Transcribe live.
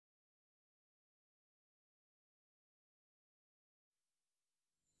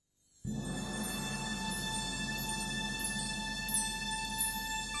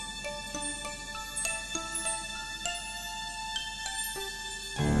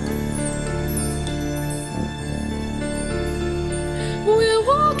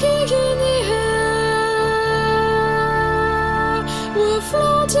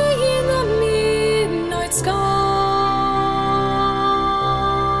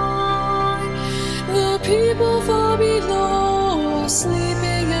people far below are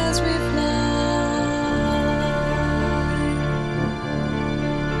sleeping as we fly.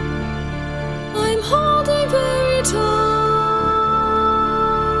 I'm holding very tight.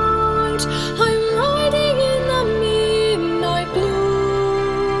 I'm riding in the midnight blue.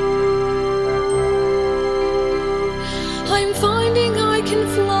 I'm finding I can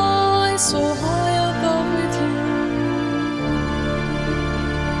fly so high above with you.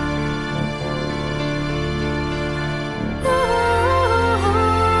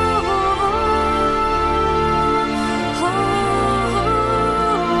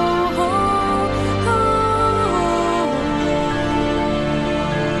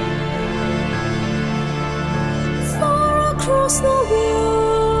 Across the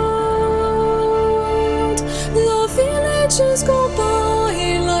world, the villages go by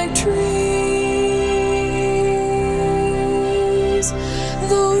like trees,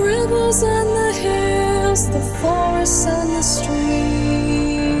 the rivers and the hills, the forests and the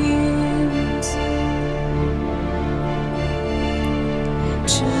streams.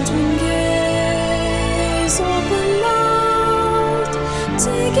 Children gaze open mouthed,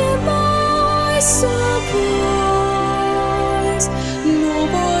 taken by surprise.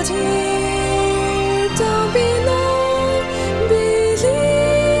 Nobody down below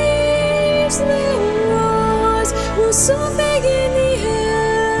believes their eyes. We're surfing in the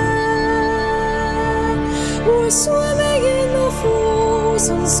air, we're swimming in the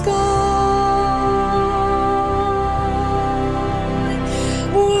frozen sky,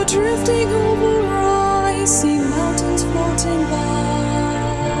 we're drifting over icy mountains floating by.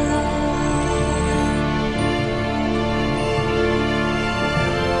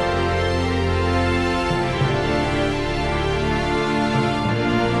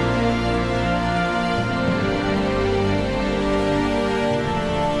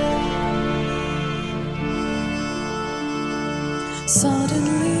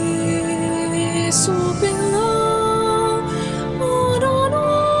 Suddenly, swooping low on an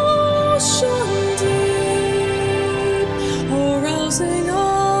ocean deep, arousing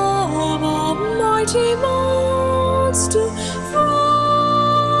up a mighty monster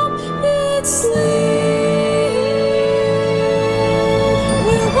from its sleep.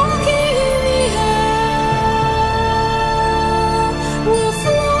 We're walking in the air, we're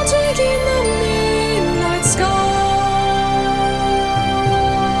floating in the midnight sky.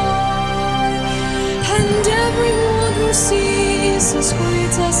 And everyone who sees us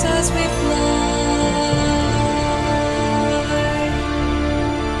greets us as we fly.